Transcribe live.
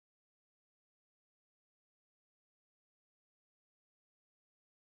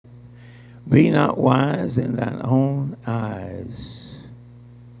Be not wise in thine own eyes.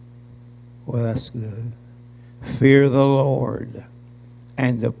 Well, that's good. Fear the Lord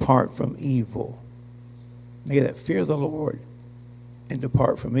and depart from evil. Look at that. Fear the Lord and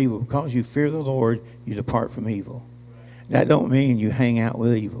depart from evil. Because you fear the Lord, you depart from evil. That don't mean you hang out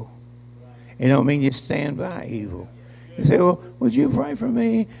with evil. It don't mean you stand by evil. You say, well, would you pray for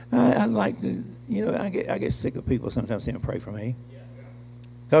me? I'd like to, I get sick of people sometimes saying, pray for me.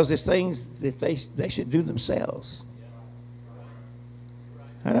 Because there's things that they should do themselves.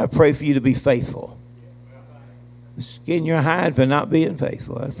 And I pray for you to be faithful. Skin your hide for not being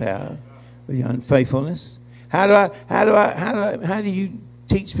faithful. That's how. For your unfaithfulness. How do you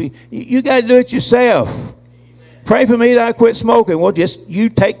teach people? You got to do it yourself. Pray for me that I quit smoking. Well, just you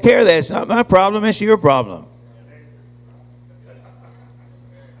take care of that. It's not my problem. It's your problem.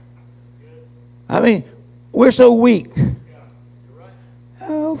 I mean, we're so weak.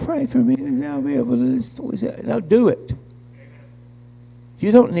 Oh, pray for me. I'll be able to. No, do it.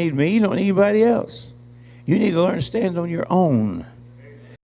 You don't need me. You don't need anybody else. You need to learn to stand on your own.